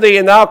answer thee,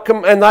 and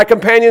thy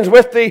companions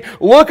with thee.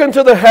 Look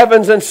unto the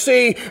heavens and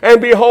see, and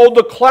behold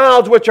the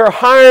clouds which are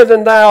higher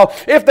than thou.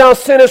 If thou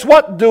sinnest,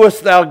 what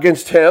doest thou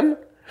against him?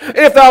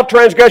 If thou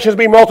transgressions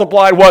be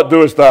multiplied, what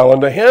doest thou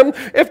unto him?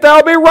 If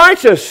thou be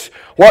righteous,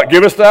 what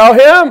givest thou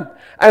him?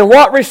 And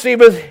what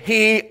receiveth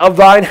he of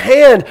thine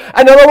hand?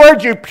 In other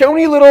words, you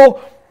puny little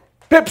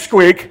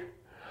pipsqueak,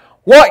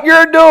 what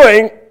you're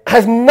doing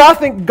has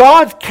nothing.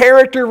 God's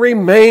character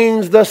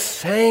remains the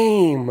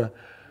same.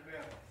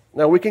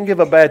 Now, we can give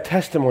a bad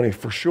testimony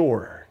for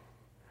sure,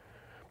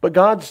 but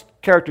God's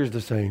character is the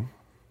same,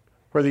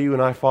 whether you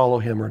and I follow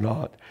him or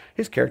not.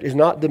 His character is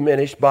not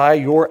diminished by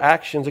your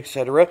actions,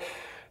 etc.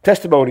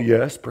 Testimony,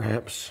 yes,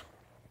 perhaps.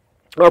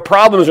 Our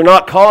problems are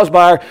not caused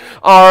by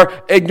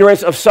our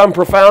ignorance of some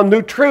profound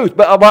new truth,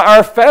 but by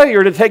our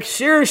failure to take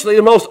seriously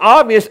the most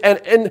obvious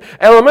and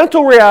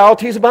elemental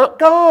realities about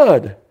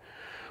God.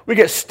 We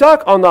get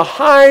stuck on the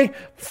high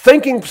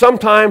thinking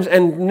sometimes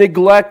and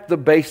neglect the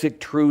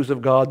basic truths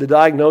of God. The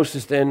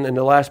diagnosis then in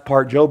the last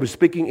part, Job is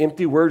speaking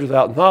empty words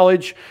without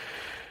knowledge.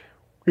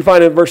 We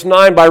find in verse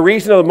 9, by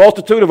reason of the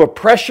multitude of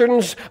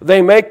oppressions,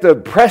 they make the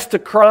oppressed to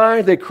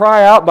cry. They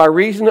cry out by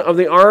reason of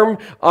the arm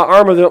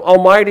of the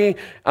Almighty.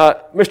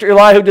 Mr.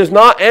 Elihu does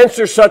not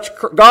answer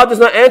God does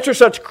not answer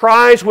such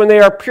cries when they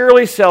are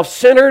purely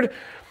self-centered.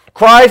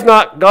 Cries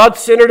not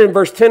God-centered in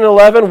verse 10 and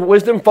 11,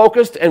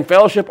 wisdom-focused and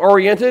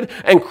fellowship-oriented,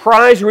 and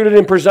cries rooted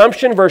in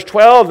presumption. Verse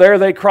 12, there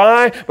they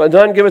cry, but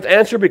none giveth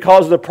answer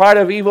because of the pride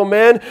of evil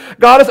men.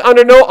 God is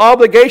under no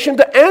obligation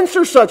to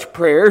answer such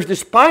prayers,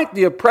 despite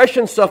the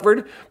oppression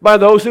suffered by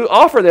those who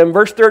offer them.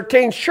 Verse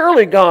 13,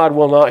 surely God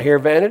will not hear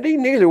vanity,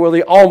 neither will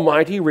the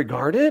Almighty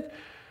regard it.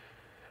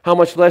 How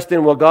much less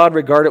then will God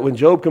regard it when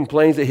Job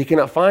complains that he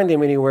cannot find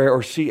him anywhere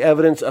or see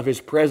evidence of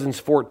his presence?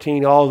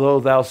 14, although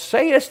thou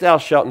sayest thou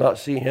shalt not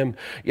see him,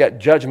 yet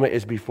judgment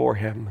is before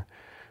him.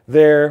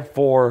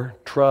 Therefore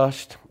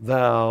trust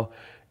thou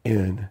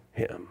in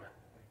him.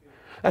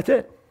 That's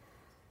it.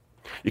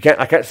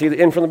 I can't see the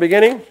end from the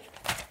beginning.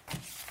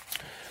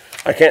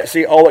 I can't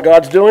see all that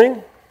God's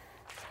doing.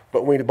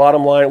 But the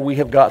bottom line, we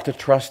have got to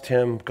trust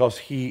him because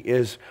he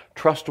is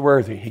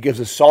trustworthy. He gives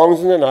us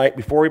songs in the night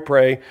before we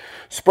pray.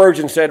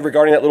 Spurgeon said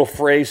regarding that little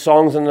phrase,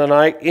 songs in the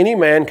night, any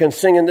man can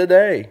sing in the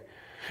day.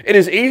 It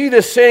is easy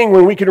to sing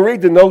when we can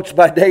read the notes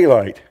by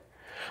daylight.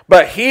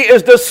 But he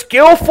is the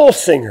skillful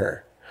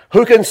singer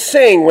who can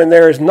sing when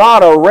there is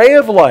not a ray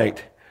of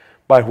light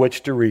by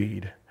which to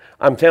read.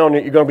 I'm telling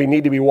you, you're going to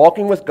need to be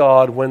walking with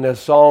God when the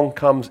song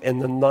comes in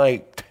the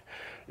night.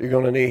 You're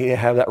going to need to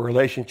have that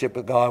relationship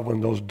with God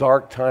when those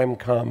dark time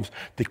comes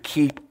to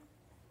keep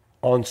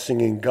on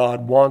singing.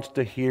 God wants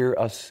to hear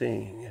us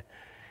sing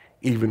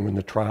even when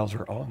the trials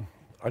are on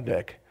our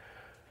deck.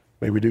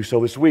 May we do so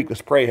this week.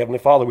 Let's pray. Heavenly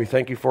Father, we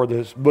thank you for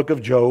this book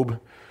of Job.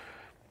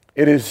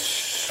 It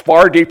is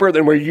far deeper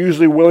than we're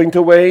usually willing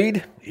to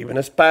wade, even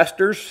as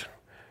pastors.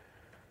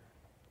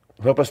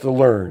 Help us to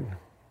learn.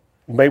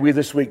 May we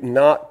this week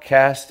not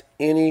cast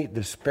any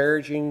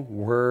disparaging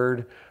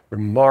word,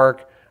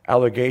 remark,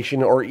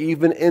 allegation, or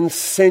even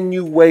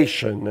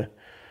insinuation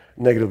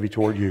negatively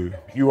toward you.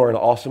 You are an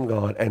awesome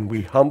God, and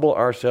we humble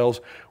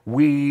ourselves.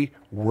 We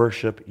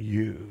worship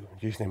you. In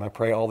Jesus' name, I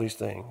pray all these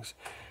things.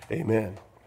 Amen.